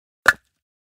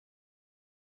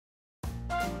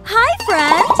Hi,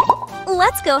 friend!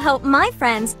 Let's go help my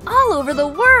friends all over the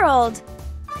world!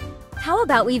 How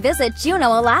about we visit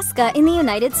Juneau, Alaska in the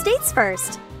United States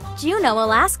first? Juneau,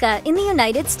 Alaska in the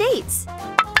United States.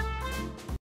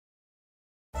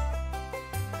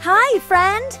 Hi,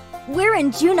 friend! We're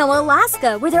in Juneau,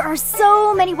 Alaska, where there are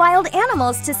so many wild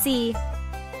animals to see.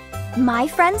 My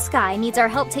friend Sky needs our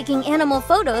help taking animal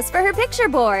photos for her picture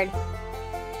board.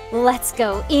 Let's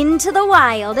go into the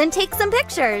wild and take some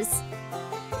pictures.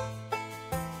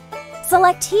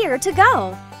 Select here to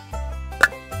go.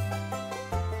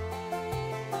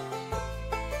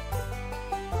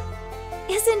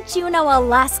 Isn't Juneau,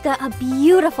 Alaska a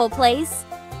beautiful place?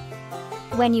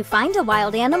 When you find a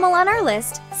wild animal on our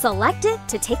list, select it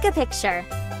to take a picture.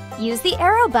 Use the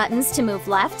arrow buttons to move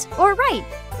left or right.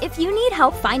 If you need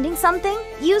help finding something,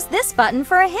 use this button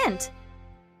for a hint.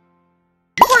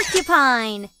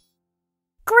 Porcupine!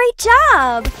 Great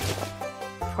job!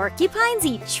 Porcupines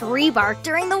eat tree bark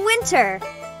during the winter.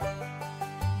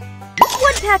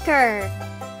 Woodpecker!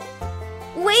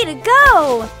 Way to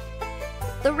go!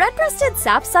 The red-breasted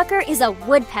sapsucker is a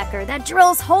woodpecker that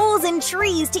drills holes in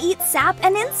trees to eat sap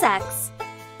and insects.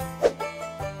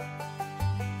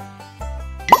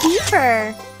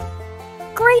 Beaver!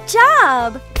 Great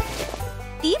job!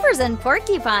 Beavers and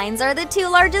porcupines are the two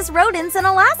largest rodents in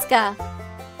Alaska.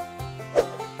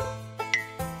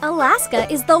 Alaska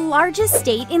is the largest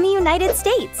state in the United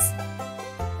States.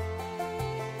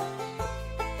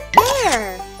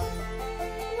 Bear!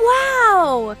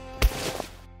 Wow!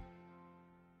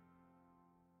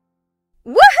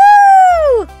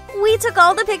 Woohoo! We took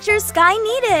all the pictures Sky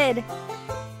needed.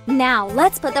 Now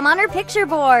let's put them on her picture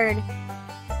board.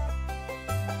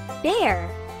 Bear,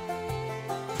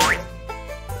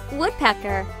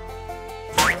 woodpecker,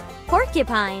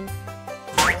 porcupine,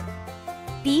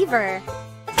 beaver.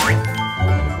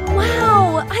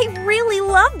 Wow, I really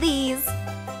love these!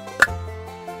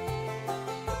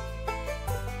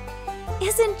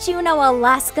 Isn't Juneau,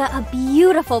 Alaska a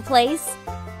beautiful place?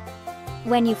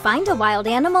 When you find a wild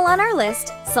animal on our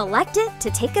list, select it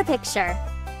to take a picture.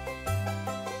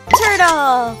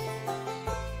 Turtle!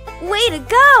 Way to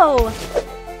go!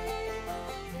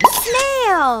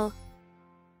 Snail!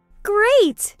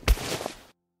 Great!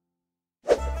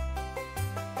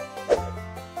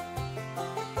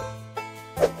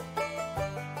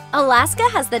 Alaska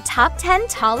has the top 10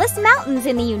 tallest mountains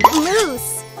in the United States.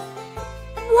 Moose!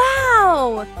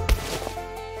 Wow!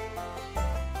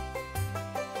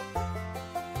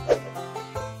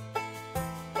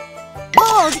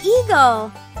 Bald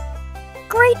eagle!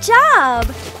 Great job!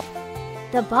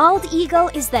 The bald eagle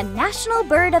is the national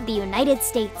bird of the United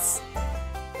States.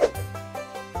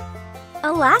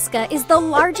 Alaska is the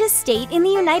largest state in the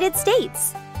United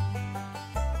States.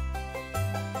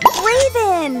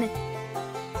 Raven!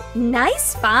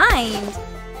 Nice find!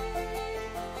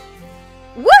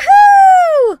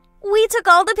 Woohoo! We took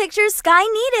all the pictures Sky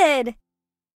needed.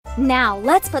 Now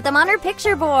let's put them on her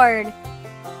picture board.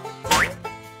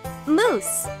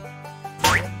 Moose,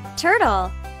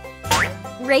 turtle,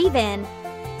 raven,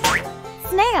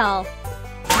 snail.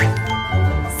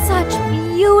 Such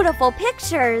beautiful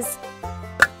pictures!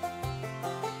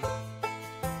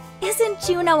 Isn't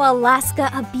Juneau, Alaska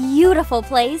a beautiful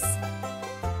place?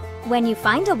 When you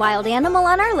find a wild animal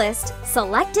on our list,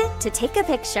 select it to take a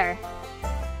picture.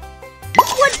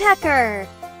 Woodpecker!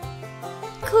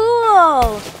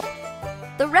 Cool!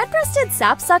 The red-breasted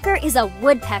sapsucker is a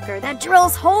woodpecker that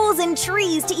drills holes in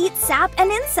trees to eat sap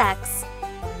and insects.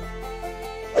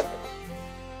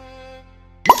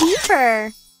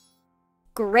 Beaver!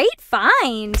 Great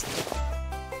find!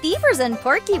 Beavers and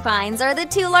porcupines are the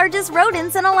two largest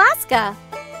rodents in Alaska.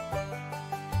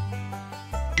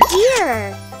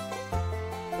 Deer!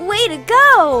 Way to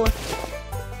go!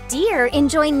 Deer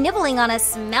enjoy nibbling on a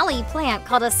smelly plant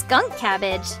called a skunk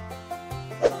cabbage.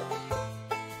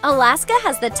 Alaska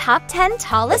has the top 10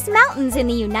 tallest mountains in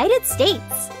the United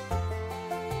States.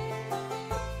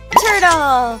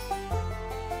 Turtle!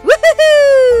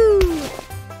 Woohoo!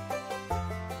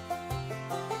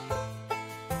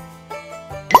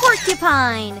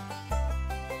 Porcupine!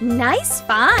 Nice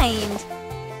find!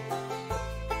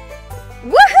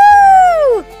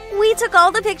 Woohoo! We took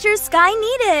all the pictures Sky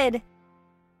needed.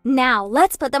 Now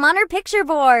let's put them on her picture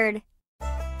board.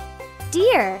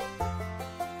 Deer,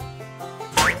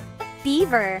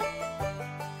 beaver,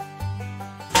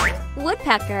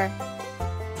 woodpecker,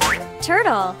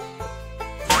 turtle,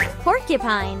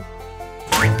 porcupine.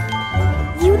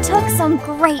 You took some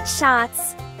great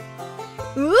shots.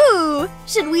 Ooh!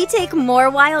 Should we take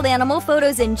more wild animal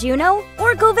photos in Juneau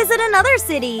or go visit another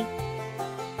city?